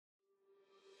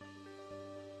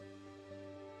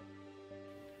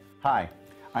Hi,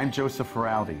 I'm Joseph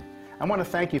Feraldi. I want to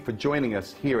thank you for joining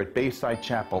us here at Bayside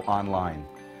Chapel online.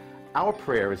 Our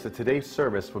prayer is that today's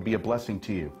service will be a blessing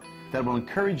to you, that it will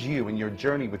encourage you in your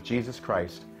journey with Jesus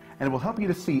Christ, and it will help you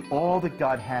to see all that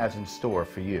God has in store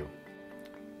for you.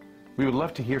 We would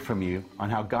love to hear from you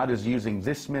on how God is using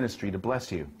this ministry to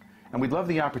bless you, and we'd love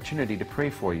the opportunity to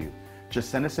pray for you. Just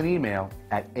send us an email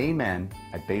at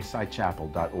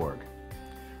amen@baysidechapel.org.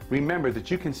 Remember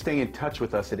that you can stay in touch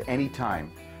with us at any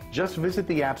time. Just visit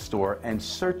the App Store and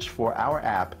search for our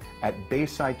app at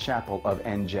Bayside Chapel of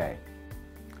NJ.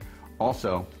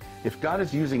 Also, if God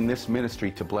is using this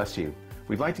ministry to bless you,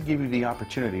 we'd like to give you the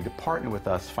opportunity to partner with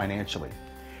us financially.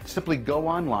 Simply go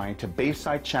online to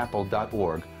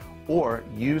baysidechapel.org or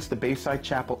use the Bayside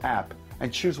Chapel app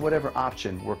and choose whatever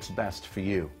option works best for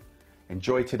you.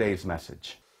 Enjoy today's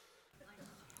message.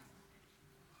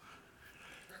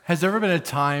 Has there ever been a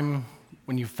time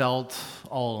when you felt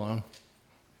all alone?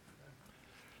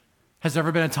 Has there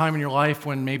ever been a time in your life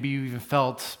when maybe you even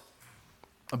felt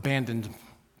abandoned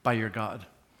by your God?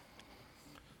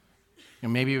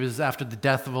 Maybe it was after the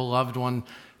death of a loved one,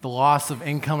 the loss of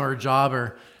income or a job,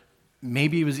 or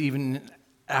maybe it was even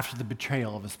after the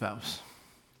betrayal of a spouse.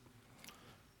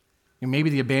 Maybe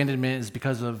the abandonment is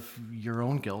because of your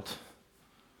own guilt.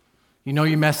 You know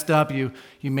you messed up, you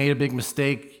made a big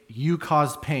mistake, you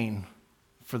caused pain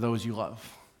for those you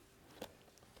love.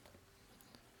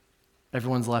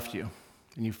 Everyone's left you,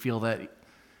 and you feel that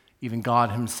even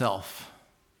God himself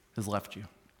has left you.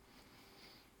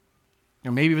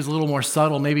 Or maybe it was a little more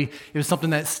subtle. Maybe it was something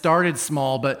that started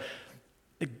small, but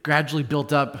it gradually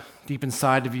built up deep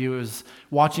inside of you. It was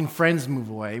watching friends move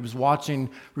away. It was watching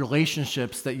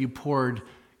relationships that you poured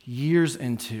years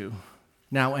into,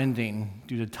 now ending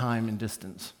due to time and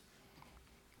distance.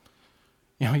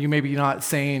 You may be not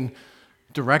saying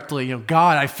directly,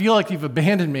 God, I feel like you've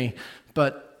abandoned me,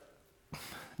 but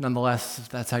nonetheless,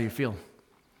 that's how you feel.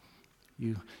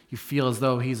 You feel as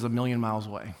though he's a million miles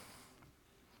away.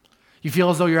 You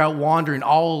feel as though you're out wandering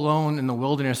all alone in the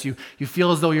wilderness. You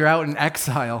feel as though you're out in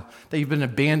exile, that you've been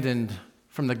abandoned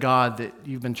from the God that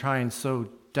you've been trying so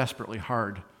desperately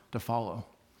hard to follow.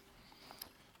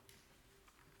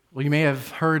 Well, you may have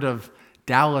heard of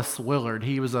Dallas Willard.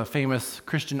 He was a famous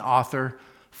Christian author,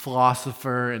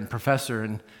 philosopher, and professor,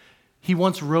 and he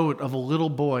once wrote of a little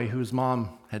boy whose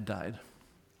mom had died.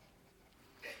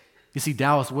 You see,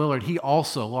 Dallas Willard, he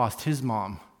also lost his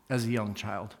mom as a young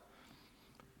child.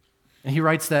 And he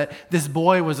writes that this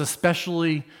boy was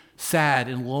especially sad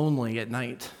and lonely at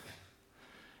night.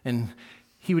 And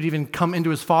he would even come into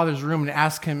his father's room and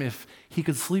ask him if he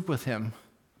could sleep with him.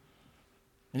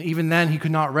 And even then, he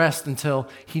could not rest until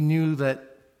he knew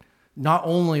that not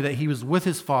only that he was with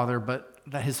his father, but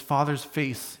that his father's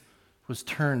face was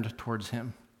turned towards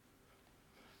him.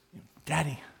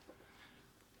 Daddy,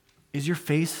 is your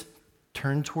face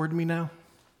turned toward me now?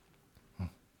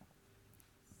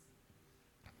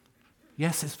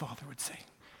 Yes, his father would say.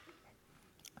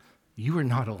 You are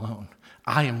not alone.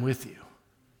 I am with you.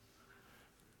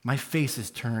 My face is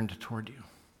turned toward you.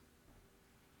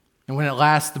 And when at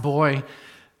last the boy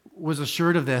was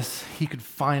assured of this, he could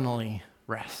finally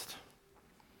rest.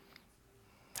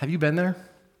 Have you been there?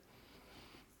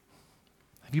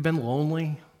 Have you been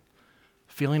lonely,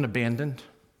 feeling abandoned?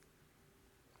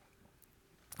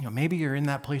 Maybe you're in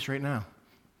that place right now.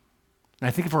 And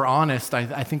I think if we're honest,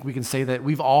 I think we can say that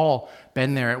we've all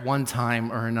been there at one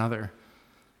time or another.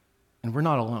 And we're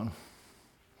not alone.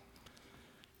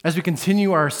 As we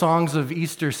continue our Songs of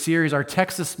Easter series, our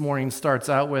text this morning starts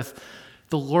out with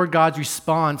the Lord God's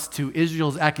response to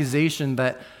Israel's accusation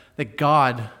that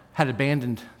God had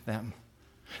abandoned them.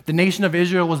 The nation of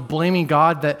Israel was blaming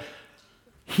God that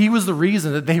he was the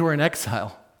reason that they were in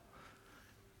exile.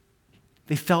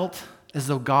 They felt as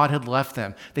though God had left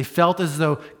them. They felt as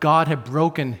though God had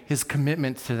broken his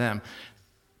commitment to them,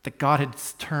 that God had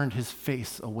turned his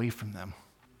face away from them.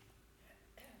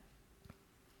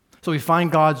 So we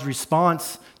find God's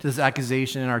response to this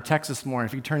accusation in our text this morning.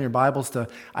 If you turn your Bibles to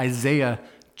Isaiah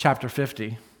chapter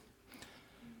 50.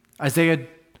 Isaiah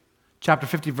chapter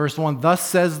 50, verse 1, "Thus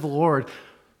says the Lord,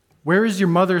 where is your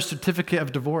mother's certificate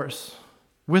of divorce,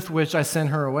 with which I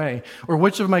sent her away? Or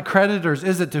which of my creditors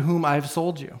is it to whom I have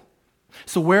sold you?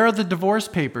 So where are the divorce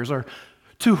papers? Or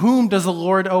to whom does the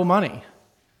Lord owe money?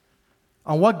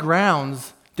 On what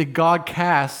grounds did God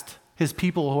cast his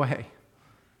people away?"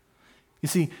 You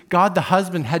see, God the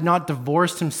husband had not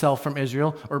divorced himself from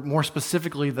Israel, or more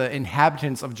specifically, the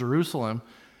inhabitants of Jerusalem.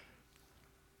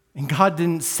 And God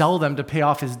didn't sell them to pay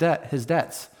off his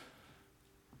debts.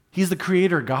 He's the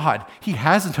creator God. He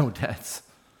has no debts.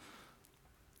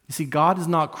 You see, God is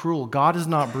not cruel. God is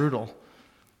not brutal.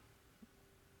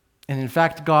 And in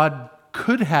fact, God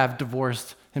could have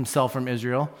divorced himself from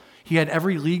Israel. He had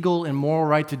every legal and moral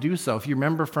right to do so. If you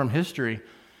remember from history,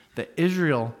 that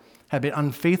Israel had been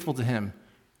unfaithful to him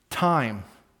time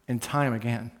and time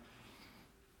again.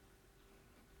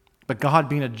 But God,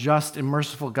 being a just and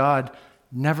merciful God,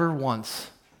 never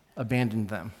once abandoned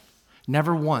them.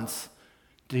 Never once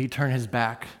did he turn his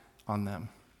back on them.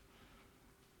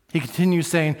 He continues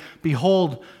saying,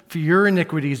 "Behold, for your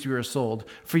iniquities you are sold.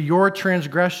 For your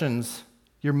transgressions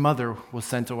your mother was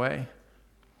sent away."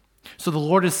 So the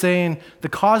Lord is saying the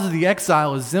cause of the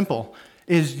exile is simple.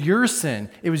 It is your sin.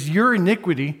 It was your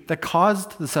iniquity that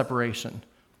caused the separation.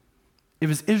 It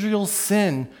was Israel's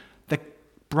sin that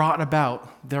brought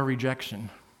about their rejection.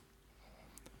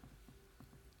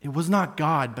 It was not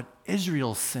God, but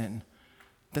Israel's sin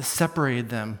that separated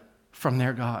them from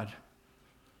their God.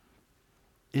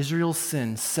 Israel's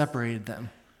sin separated them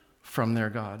from their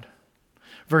God.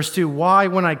 Verse 2, "Why,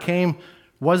 when I came,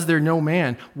 was there no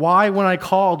man? Why, when I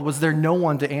called, was there no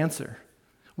one to answer?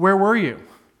 Where were you?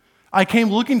 I came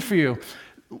looking for you,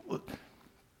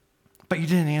 but you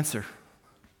didn't answer.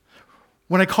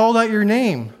 When I called out your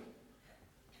name,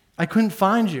 I couldn't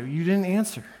find you. You didn't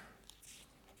answer.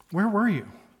 Where were you?"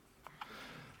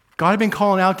 God had been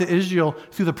calling out to Israel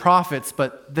through the prophets,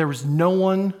 but there was no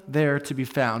one there to be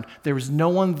found. There was no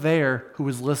one there who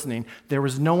was listening. There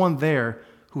was no one there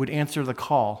who would answer the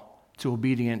call to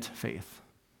obedient faith.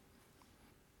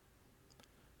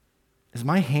 Is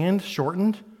my hand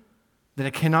shortened that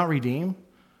it cannot redeem?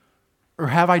 Or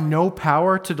have I no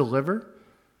power to deliver?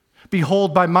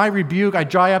 Behold, by my rebuke I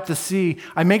dry up the sea.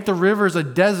 I make the rivers a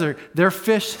desert. Their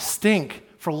fish stink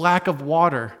for lack of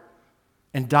water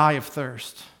and die of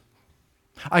thirst.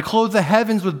 I clothe the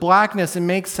heavens with blackness and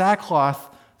make sackcloth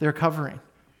their covering.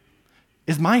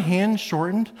 Is my hand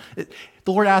shortened?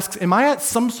 The Lord asks, am I at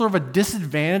some sort of a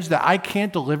disadvantage that I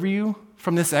can't deliver you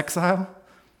from this exile?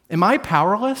 Am I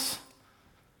powerless?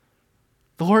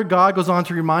 The Lord God goes on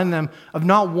to remind them of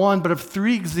not one, but of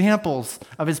 3 examples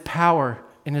of his power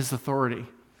and his authority.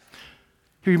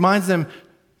 He reminds them,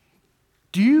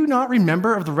 do you not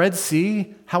remember of the Red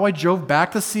Sea, how I drove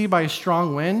back the sea by a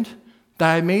strong wind,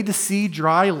 that I made the sea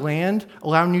dry land,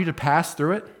 allowing you to pass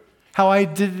through it? How I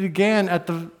did it again at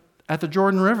the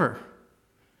Jordan River?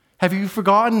 Have you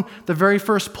forgotten the very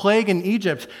first plague in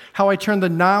Egypt, how I turned the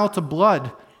Nile to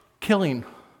blood, killing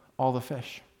all the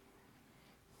fish?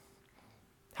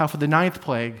 How for the 9th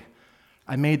plague,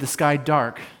 I made the sky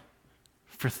dark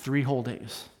for 3 whole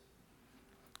days.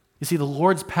 You see, the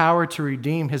Lord's power to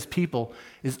redeem his people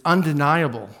is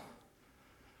undeniable.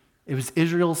 It was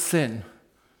Israel's sin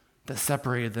that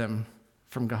separated them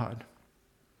from God.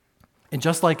 And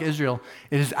just like Israel,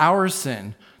 it is our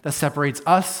sin that separates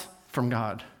us from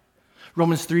God.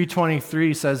 Romans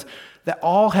 3:23 says that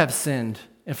all have sinned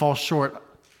and fall short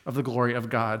of the glory of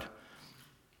God.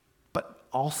 But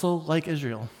also, like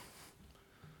Israel,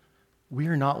 we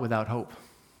are not without hope.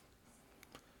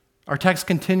 Our text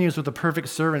continues with the perfect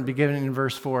servant beginning in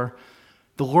verse 4.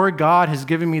 The Lord God has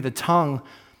given me the tongue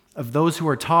of those who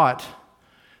are taught,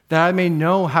 that I may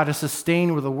know how to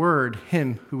sustain with a word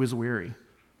him who is weary.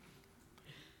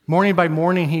 Morning by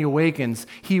morning he awakens.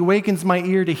 He awakens my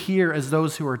ear to hear as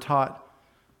those who are taught.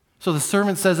 So the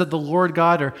servant says that the Lord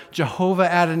God, or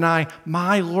Jehovah Adonai,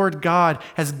 my Lord God,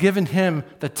 has given him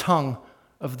the tongue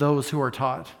of those who are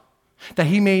taught, that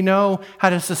he may know how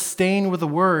to sustain with a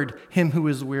word him who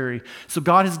is weary. So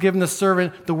God has given the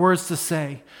servant the words to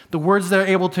say, the words that are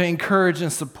able to encourage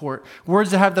and support,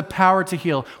 words that have the power to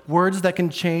heal, words that can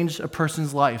change a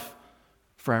person's life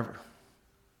forever.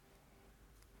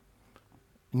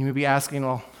 And you may be asking,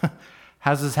 well,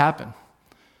 how does this happen?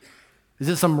 Is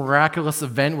it some miraculous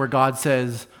event where God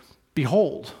says,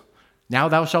 behold, now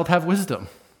thou shalt have wisdom?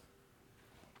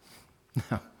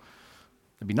 No.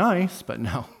 It'd be nice, but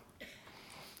no.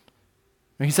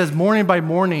 And he says, morning by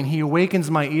morning, he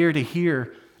awakens my ear to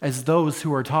hear as those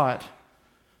who are taught.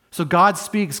 So God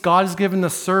speaks. God has given the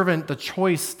servant the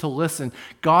choice to listen.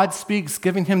 God speaks,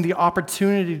 giving him the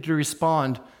opportunity to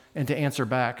respond and to answer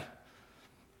back.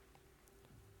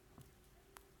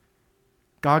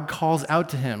 God calls out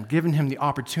to him, giving him the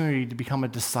opportunity to become a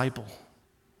disciple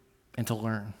and to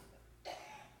learn.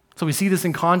 So we see this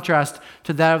in contrast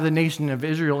to that of the nation of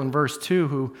Israel in verse 2,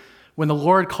 who, when the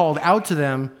Lord called out to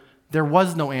them, there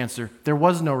was no answer. There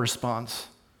was no response.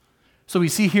 So we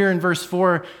see here in verse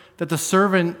 4 that the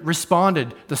servant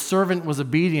responded. The servant was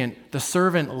obedient. The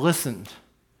servant listened.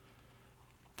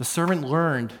 The servant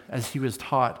learned as he was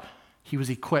taught. He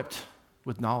was equipped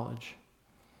with knowledge.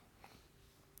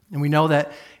 And we know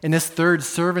that in this third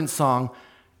servant song,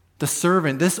 The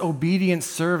servant, this obedient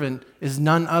servant, is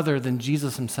none other than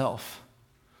Jesus himself.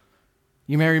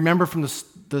 You may remember from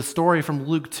the story from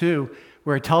Luke 2,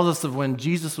 where it tells us of when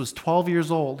Jesus was 12 years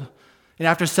old, and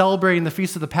after celebrating the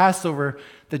feast of the Passover,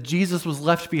 that Jesus was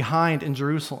left behind in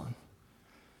Jerusalem.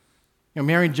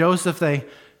 Mary and Joseph, they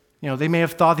may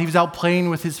have thought he was out playing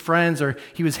with his friends, or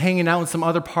he was hanging out in some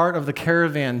other part of the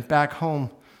caravan back home.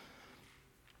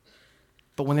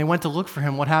 But when they went to look for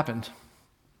him, what happened?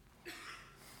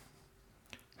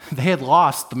 They had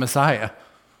lost the Messiah.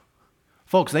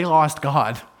 Folks, they lost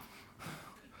God.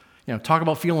 Talk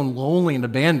about feeling lonely and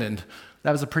abandoned.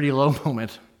 That was a pretty low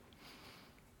moment.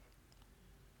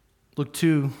 Luke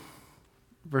 2,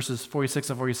 verses 46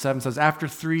 and 47 says, after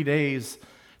 3 days,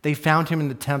 they found him in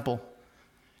the temple,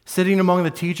 sitting among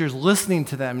the teachers, listening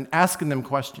to them and asking them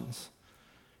questions.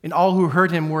 And all who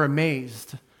heard him were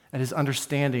amazed at his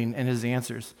understanding and his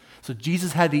answers. So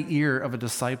Jesus had the ear of a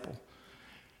disciple.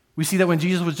 We see that when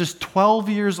Jesus was just 12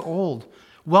 years old,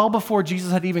 well before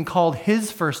Jesus had even called his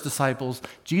first disciples,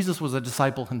 Jesus was a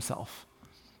disciple himself.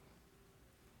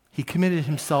 He committed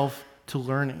himself to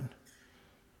learning.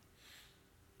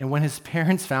 And when his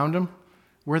parents found him,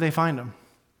 where did they find him?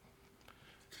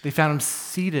 They found him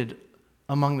seated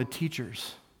among the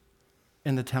teachers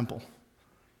in the temple.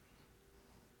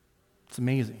 It's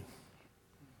amazing.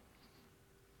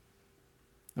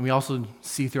 And we also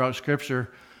see throughout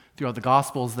Scripture, throughout the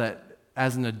Gospels, that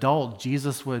as an adult,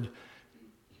 Jesus would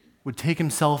take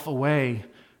himself away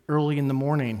early in the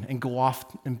morning and go off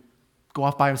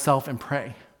by himself and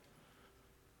pray,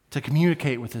 to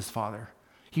communicate with his Father.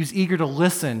 He was eager to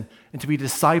listen and to be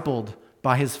discipled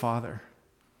by his Father.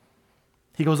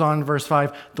 He goes on in verse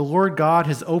 5, the Lord God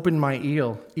has opened my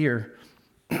ear,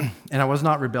 and I was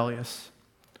not rebellious.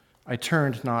 I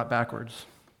turned not backwards.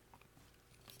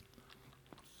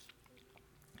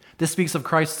 This speaks of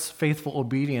Christ's faithful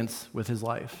obedience with his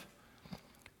life.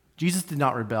 Jesus did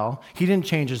not rebel. He didn't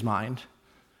change his mind.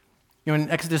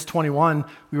 In Exodus 21,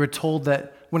 we were told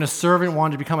that when a servant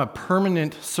wanted to become a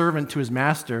permanent servant to his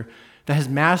master, that his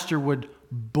master would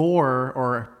bore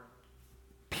or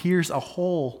pierce a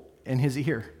hole in his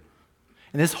ear.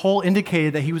 And this hole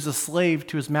indicated that he was a slave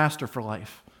to his master for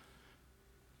life.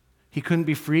 He couldn't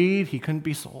be freed. He couldn't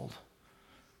be sold.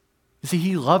 You see,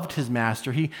 he loved his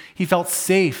master. He felt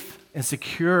safe and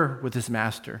secure with his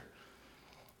master.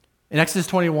 In Exodus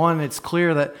 21, it's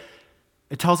clear that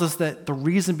it tells us that the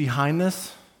reason behind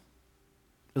this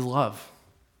is love.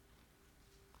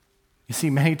 You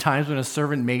see, many times when a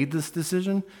servant made this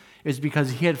decision, it's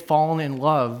because he had fallen in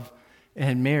love and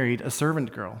had married a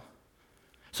servant girl.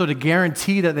 So to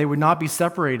guarantee that they would not be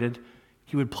separated,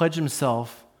 he would pledge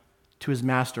himself to his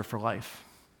master for life.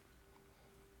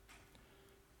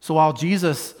 So while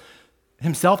Jesus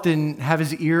himself didn't have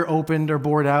his ear opened or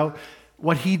bored out,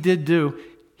 what he did do,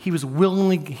 he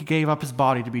gave up his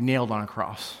body to be nailed on a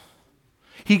cross.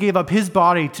 He gave up his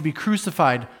body to be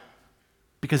crucified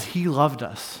because he loved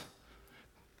us,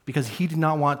 because he did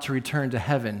not want to return to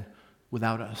heaven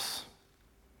without us.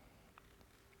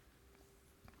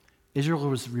 Israel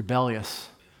was rebellious,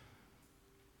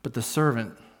 but the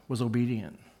servant was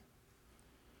obedient.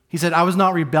 He said, I was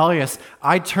not rebellious.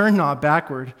 I turned not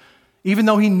backward. Even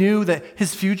though he knew that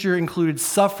his future included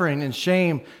suffering and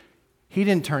shame, he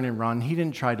didn't turn and run. He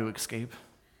didn't try to escape.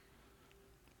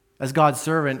 As God's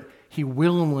servant, he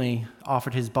willingly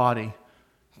offered his body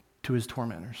to his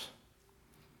tormentors.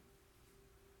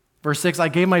 Verse 6, I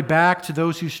gave my back to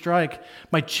those who strike,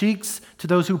 my cheeks to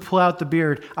those who pull out the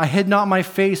beard. I hid not my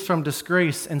face from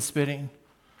disgrace and spitting.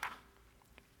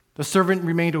 The servant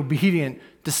remained obedient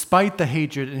despite the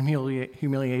hatred and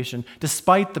humiliation,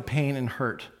 despite the pain and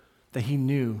hurt that he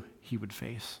knew he would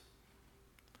face.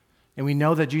 And we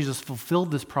know that Jesus fulfilled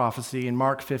this prophecy in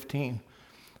Mark 15,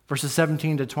 verses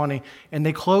 17 to 20. And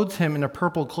they clothed him in a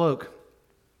purple cloak,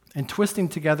 and twisting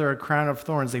together a crown of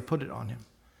thorns, they put it on him.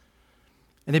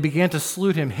 And they began to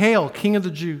salute him, Hail, King of the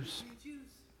Jews!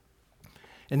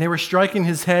 And they were striking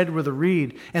his head with a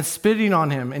reed, and spitting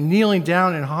on him, and kneeling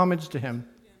down in homage to him.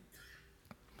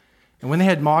 And when they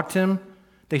had mocked him,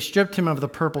 they stripped him of the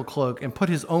purple cloak, and put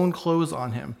his own clothes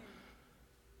on him.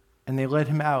 And they led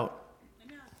him out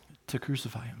to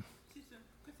crucify him.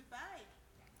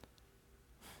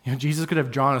 Jesus could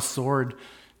have drawn a sword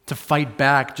to fight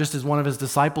back, just as one of his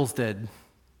disciples did,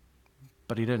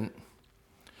 but he didn't.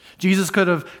 Jesus could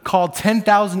have called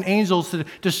 10,000 angels to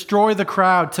destroy the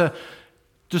crowd, to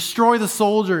destroy the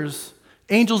soldiers,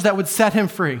 angels that would set him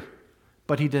free,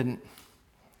 but he didn't.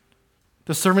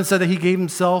 The servant said that he gave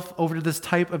himself over to this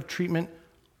type of treatment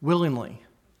willingly.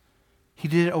 He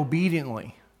did it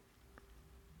obediently.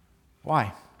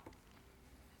 Why?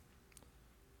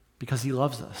 because he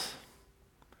loves us.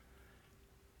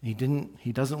 He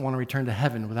doesn't want to return to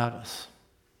heaven without us.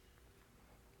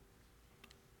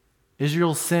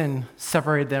 Israel's sin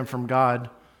separated them from God.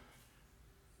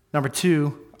 Number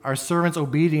 2, our servant's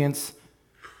obedience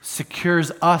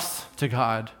secures us to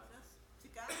God.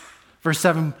 Verse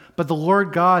 7, but the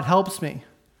Lord God helps me.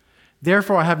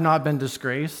 Therefore I have not been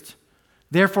disgraced.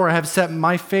 Therefore I have set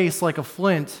my face like a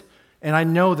flint, and I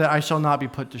know that I shall not be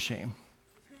put to shame.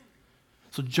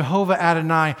 So Jehovah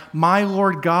Adonai, my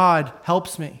Lord God,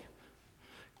 helps me.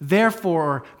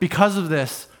 Therefore, because of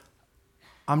this,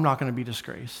 I'm not going to be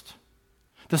disgraced.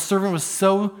 The servant was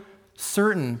so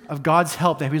certain of God's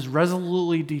help that he was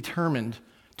resolutely determined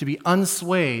to be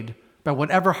unswayed by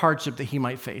whatever hardship that he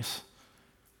might face.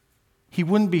 He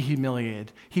wouldn't be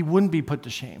humiliated. He wouldn't be put to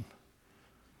shame.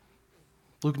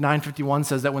 Luke 9:51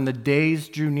 says that when the days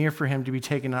drew near for him to be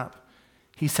taken up,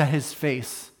 he set his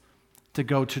face to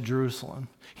go to Jerusalem.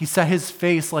 He set his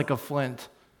face like a flint.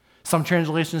 Some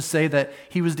translations say that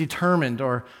he was determined,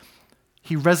 or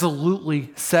he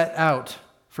resolutely set out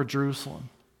for Jerusalem.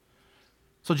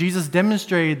 So Jesus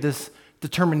demonstrated this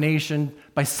determination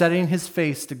by setting his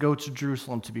face to go to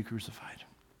Jerusalem to be crucified.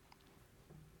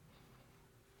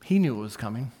 He knew it was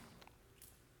coming.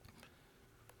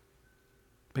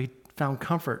 But he found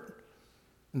comfort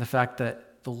in the fact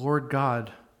that the Lord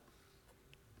God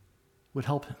would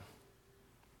help him.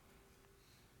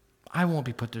 I won't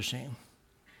be put to shame.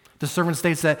 The servant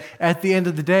states that at the end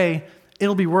of the day,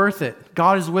 it'll be worth it.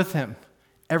 God is with him.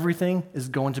 Everything is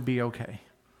going to be okay.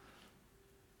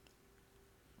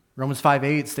 Romans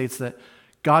 5:8 states that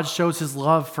God shows his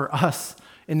love for us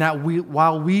in that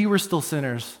while we were still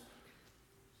sinners,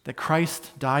 that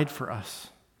Christ died for us.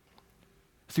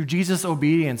 Through Jesus'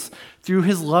 obedience, through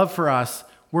his love for us,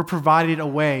 we're provided a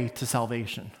way to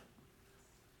salvation.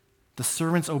 The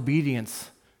servant's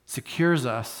obedience secures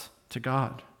us to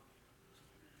God.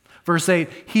 Verse 8,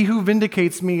 he who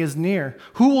vindicates me is near.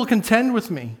 Who will contend with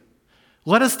me?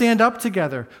 Let us stand up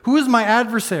together. Who is my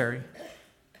adversary?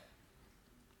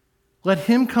 Let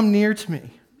him come near to me.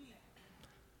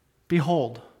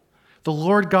 Behold, the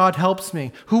Lord God helps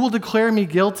me. Who will declare me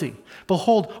guilty?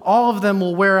 Behold, all of them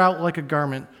will wear out like a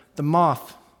garment. The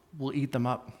moth will eat them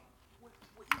up.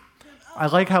 I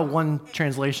like how one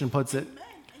translation puts it.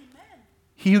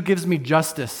 He who gives me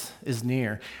justice is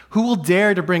near. Who will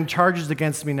dare to bring charges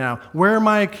against me now? Where are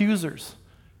my accusers?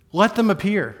 Let them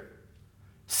appear.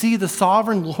 See, the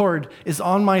sovereign Lord is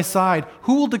on my side.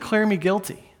 Who will declare me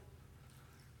guilty?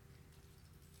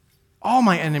 All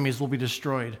my enemies will be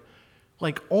destroyed,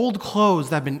 like old clothes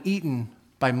that have been eaten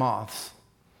by moths.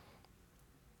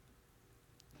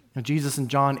 Now, Jesus in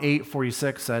John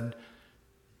 8:46 said,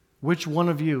 which one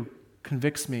of you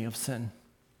convicts me of sin?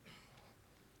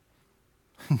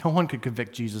 No one could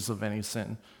convict Jesus of any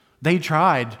sin. They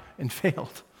tried and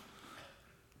failed.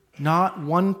 Not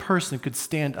one person could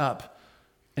stand up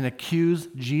and accuse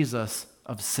Jesus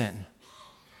of sin.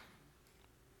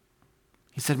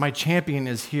 He said, my champion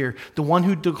is here. The one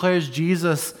who declares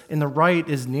Jesus in the right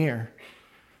is near.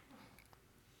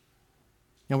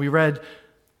 Now we read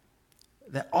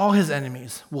that all his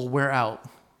enemies will wear out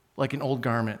like an old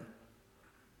garment.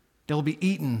 They'll be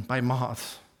eaten by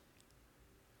moths.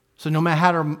 So no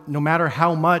matter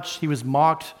how much he was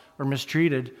mocked or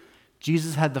mistreated,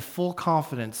 Jesus had the full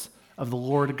confidence of the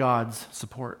Lord God's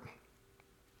support.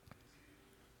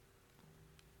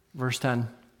 Verse 10.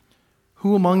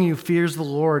 Who among you fears the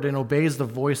Lord and obeys the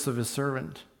voice of his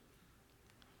servant?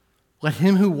 Let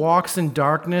him who walks in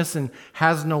darkness and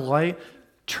has no light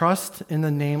trust in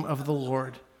the name of the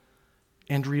Lord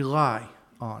and rely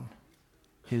on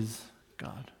his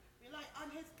God. Rely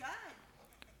on his God.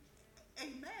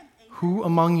 Amen. Who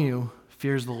among you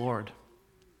fears the Lord?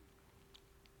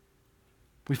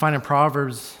 We find in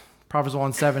Proverbs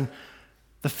 1:7,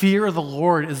 the fear of the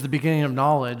Lord is the beginning of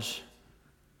knowledge,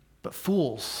 but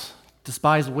fools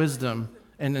despise wisdom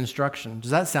and instruction.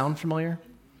 Does that sound familiar?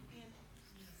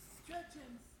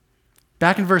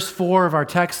 Back in verse 4 of our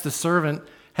text, the servant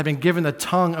had been given the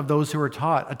tongue of those who were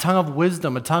taught, a tongue of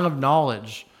wisdom, a tongue of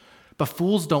knowledge. But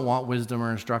fools don't want wisdom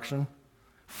or instruction.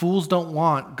 Fools don't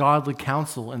want godly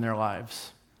counsel in their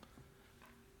lives.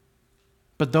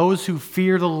 But those who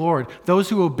fear the Lord, those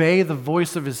who obey the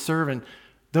voice of his servant,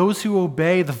 those who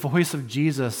obey the voice of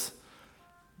Jesus,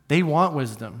 they want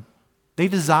wisdom. They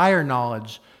desire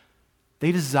knowledge.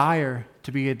 They desire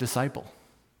to be a disciple.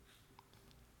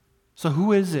 So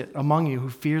who is it among you who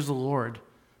fears the Lord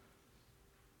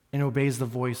and obeys the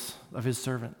voice of his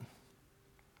servant?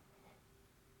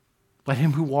 Let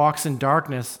him who walks in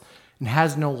darkness and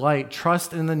has no light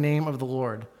trust in the name of the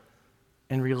Lord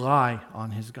and rely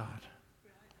on his God.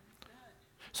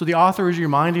 So the author is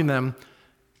reminding them,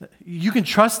 you can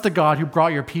trust the God who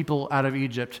brought your people out of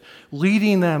Egypt,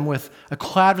 leading them with a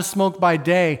cloud of smoke by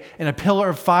day and a pillar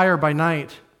of fire by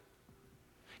night.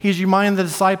 He's reminding the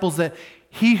disciples that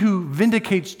he who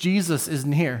vindicates Jesus is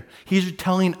near. He's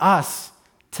telling us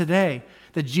today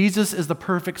that Jesus is the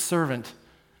perfect servant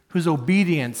whose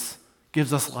obedience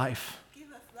gives us life.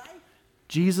 Give us life.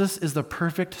 Jesus is the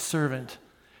perfect servant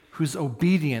whose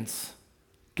obedience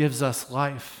gives us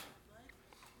life.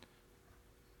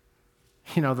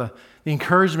 You know, the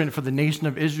encouragement for the nation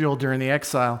of Israel during the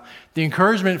exile, the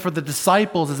encouragement for the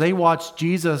disciples as they watched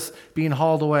Jesus being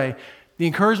hauled away, the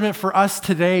encouragement for us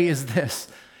today is this: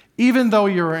 even though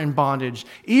you're in bondage,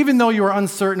 even though you are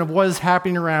uncertain of what is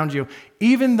happening around you,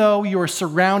 even though you are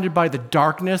surrounded by the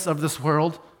darkness of this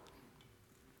world,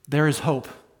 there is hope.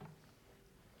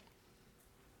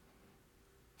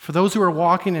 For those who are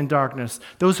walking in darkness,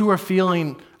 those who are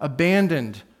feeling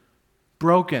abandoned,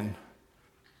 broken,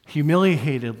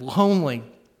 humiliated, lonely,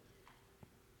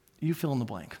 you fill in the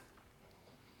blank.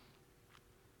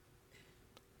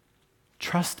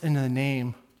 Trust in the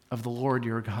name of the Lord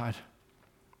your God.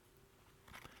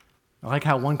 I like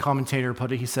how one commentator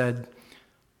put it. He said,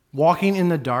 walking in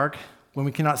the dark when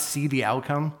we cannot see the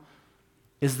outcome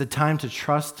is the time to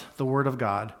trust the word of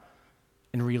God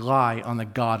and rely on the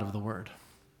God of the word.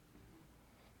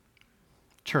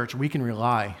 Church, we can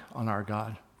rely on our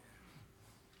God.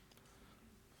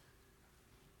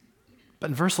 But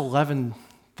in verse 11,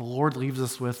 the Lord leaves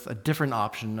us with a different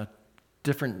option, a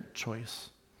different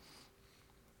choice.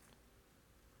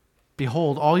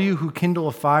 Behold, all you who kindle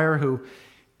a fire, who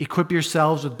equip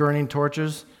yourselves with burning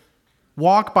torches,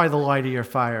 walk by the light of your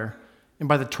fire and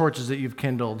by the torches that you've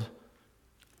kindled.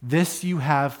 This you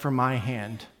have from my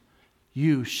hand.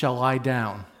 You shall lie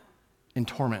down in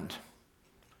torment.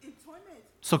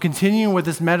 So continuing with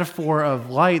this metaphor of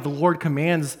light, the Lord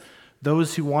commands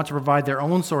those who want to provide their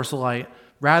own source of light,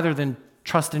 rather than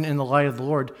trusting in the light of the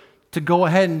Lord, to go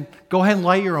ahead and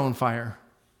light your own fire.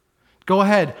 Go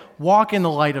ahead, walk in the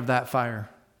light of that fire.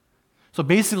 So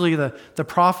basically, the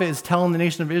prophet is telling the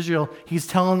nation of Israel, he's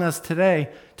telling us today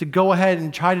to go ahead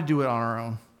and try to do it on our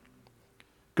own.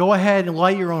 Go ahead and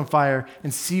light your own fire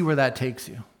and see where that takes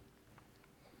you.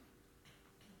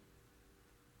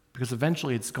 Because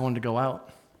eventually it's going to go out.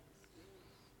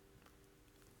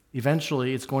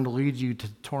 Eventually it's going to lead you to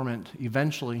torment.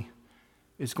 Eventually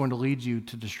it's going to lead you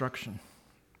to destruction.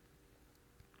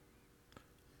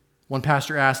 One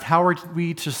pastor asked, how are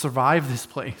we to survive this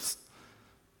place?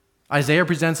 Isaiah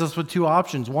presents us with two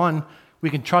options. One, we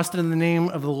can trust in the name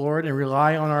of the Lord and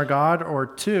rely on our God. Or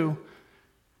two,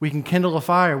 we can kindle a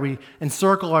fire. We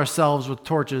encircle ourselves with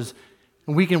torches,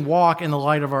 and we can walk in the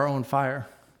light of our own fire.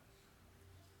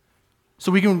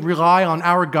 So we can rely on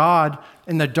our God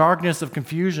in the darkness of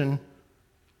confusion,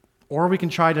 or we can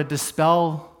try to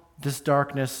dispel this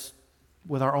darkness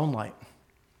with our own light.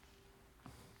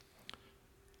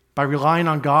 By relying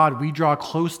on God, we draw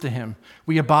close to Him,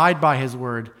 we abide by His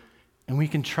word, and we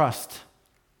can trust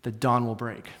that dawn will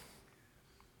break.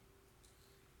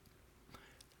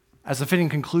 As a fitting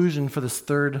conclusion for this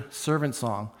third servant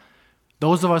song,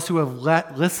 those of us who have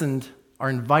listened are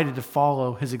invited to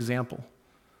follow His example.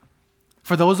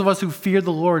 For those of us who fear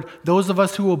the Lord, those of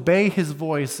us who obey His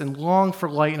voice and long for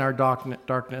light in our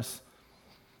darkness,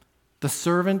 the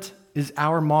servant is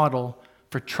our model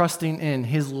for trusting in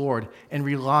His Lord and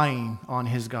relying on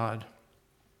His God.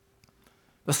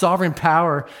 The sovereign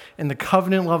power and the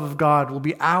covenant love of God will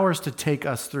be ours to take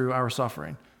us through our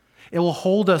suffering. It will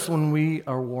hold us when we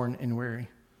are worn and weary.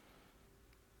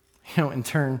 In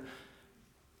turn,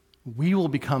 we will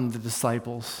become the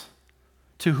disciples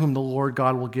to whom the Lord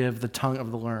God will give the tongue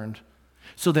of the learned,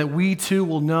 so that we too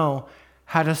will know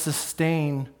how to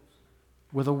sustain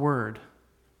with a word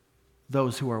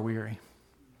those who are weary.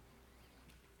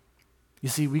 You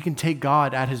see, we can take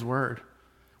God at His word.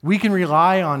 We can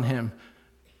rely on Him.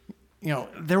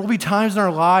 There will be times in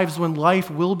our lives when life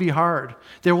will be hard.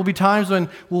 There will be times when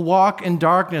we'll walk in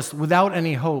darkness without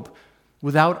any hope,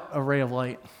 without a ray of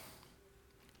light.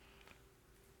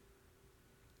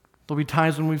 There'll be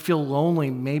times when we feel lonely,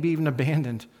 maybe even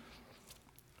abandoned.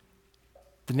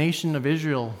 The nation of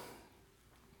Israel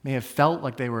may have felt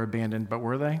like they were abandoned, but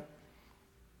were they?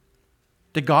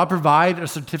 Did God provide a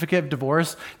certificate of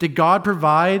divorce? Did God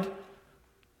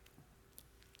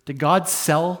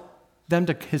sell them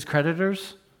to His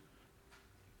creditors?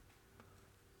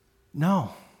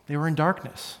 No, they were in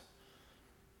darkness.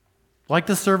 Like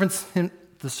the servant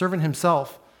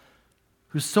himself,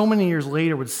 who so many years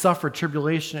later would suffer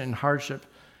tribulation and hardship,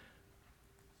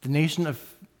 the nation of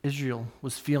Israel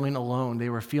was feeling alone. They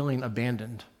were feeling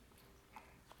abandoned.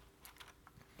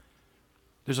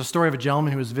 There's a story of a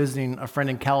gentleman who was visiting a friend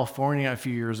in California a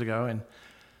few years ago, and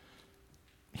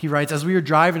he writes, as we were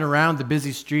driving around the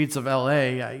busy streets of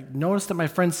LA, I noticed that my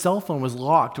friend's cell phone was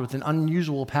locked with an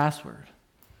unusual password.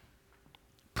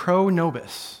 Pro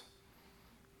nobis.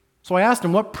 So I asked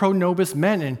him what pro nobis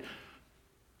meant and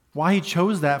why he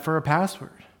chose that for a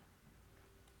password.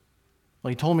 Well,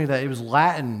 he told me that it was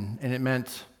Latin and it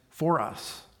meant for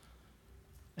us.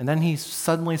 And then he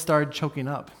suddenly started choking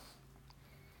up.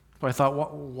 So I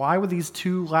thought, why would these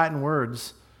two Latin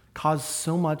words cause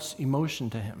so much emotion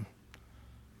to him?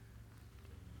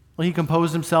 Well, he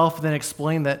composed himself and then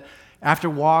explained that after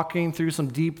walking through some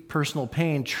deep personal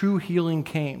pain, true healing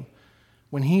came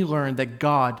when he learned that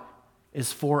God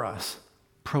is for us,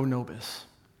 pro nobis.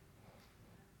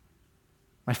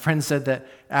 My friend said that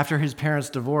after his parents'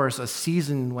 divorce, a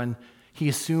season when he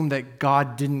assumed that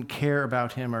God didn't care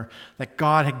about him or that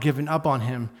God had given up on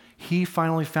him, he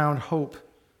finally found hope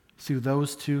through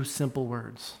those two simple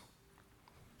words.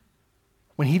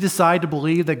 When he decided to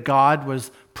believe that God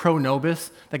was pro nobis,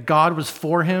 that God was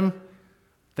for him,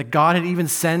 that God had even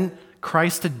sent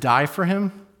Christ to die for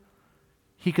him,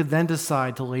 he could then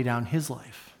decide to lay down his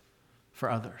life for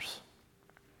others.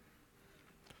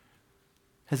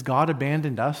 Has God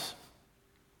abandoned us?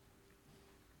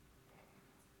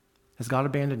 Has God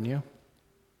abandoned you?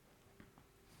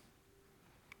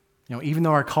 You know, even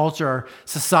though our culture, our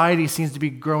society seems to be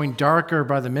growing darker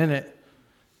by the minute,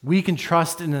 we can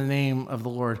trust in the name of the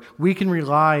Lord. We can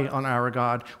rely on our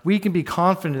God. We can be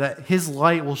confident that his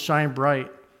light will shine bright.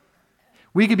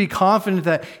 We can be confident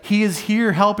that he is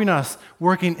here helping us,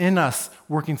 working in us,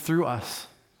 working through us.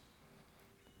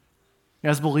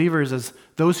 As believers, as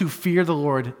those who fear the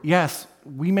Lord, yes,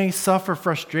 we may suffer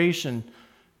frustration,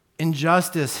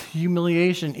 injustice,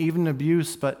 humiliation, even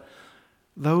abuse, but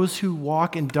those who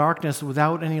walk in darkness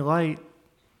without any light,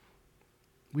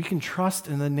 we can trust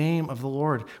in the name of the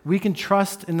Lord. We can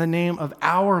trust in the name of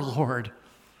our Lord.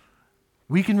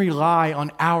 We can rely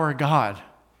on our God.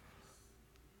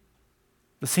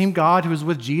 The same God who was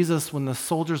with Jesus when the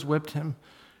soldiers whipped him,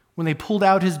 when they pulled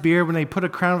out his beard, when they put a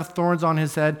crown of thorns on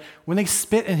his head, when they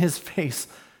spit in his face,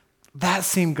 that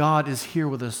same God is here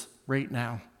with us right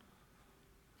now.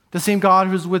 The same God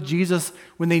who was with Jesus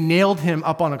when they nailed him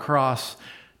up on a cross,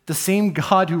 the same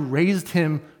God who raised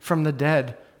him from the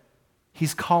dead,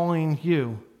 he's calling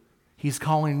you, he's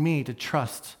calling me to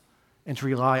trust and to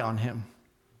rely on him.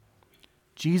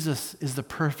 Jesus is the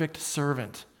perfect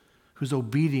servant whose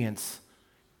obedience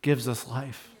gives us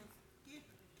life.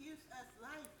 Gives us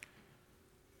life.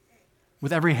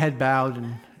 With every head bowed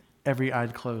and every eye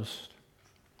closed.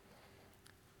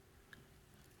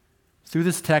 Through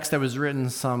this text that was written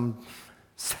some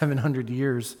 700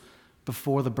 years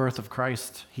before the birth of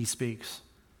Christ, he speaks.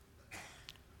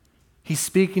 He's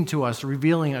speaking to us,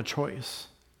 revealing a choice.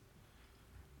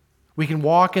 We can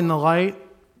walk in the light,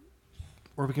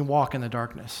 or we can walk in the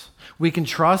darkness. We can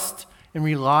trust and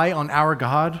rely on our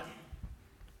God,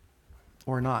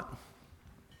 or not.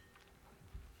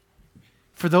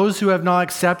 For those who have not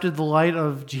accepted the light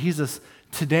of Jesus,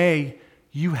 today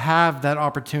you have that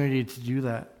opportunity to do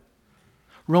that.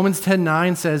 Romans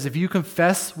 10:9 says, if you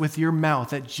confess with your mouth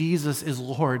that Jesus is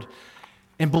Lord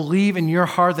and believe in your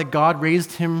heart that God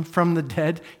raised him from the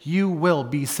dead, you will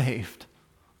be saved.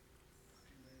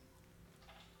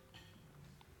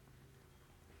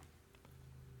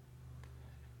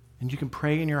 And you can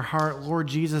pray in your heart, Lord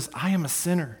Jesus, I am a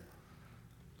sinner.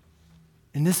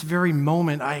 In this very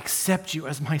moment, I accept you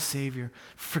as my Savior.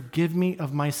 Forgive me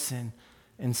of my sin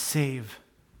and save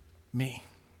me.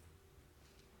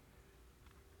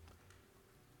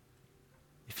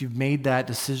 If you've made that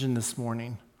decision this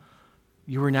morning,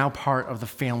 you are now part of the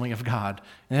family of God.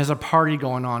 And there's a party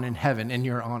going on in heaven in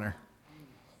your honor.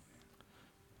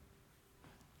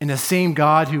 And the same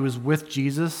God who was with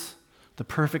Jesus, the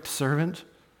perfect servant,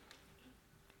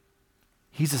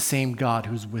 he's the same God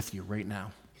who's with you right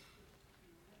now.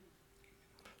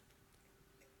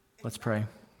 Let's pray.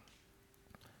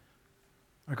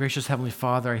 Our gracious Heavenly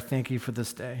Father, I thank you for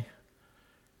this day.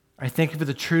 I thank you for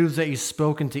the truths that you've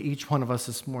spoken to each one of us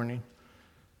this morning.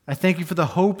 I thank you for the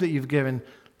hope that you've given,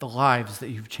 the lives that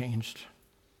you've changed.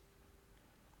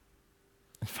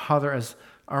 And Father, as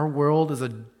our world is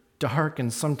a dark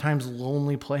and sometimes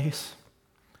lonely place,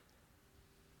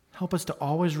 help us to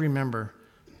always remember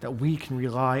that we can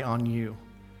rely on you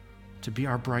to be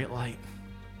our bright light,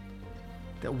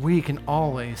 that we can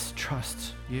always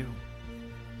trust you.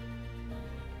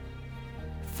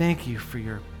 Thank you for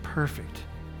your perfect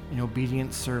and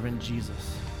obedient servant,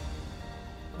 Jesus.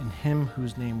 In him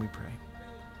whose name we pray.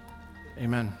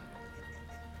 Amen.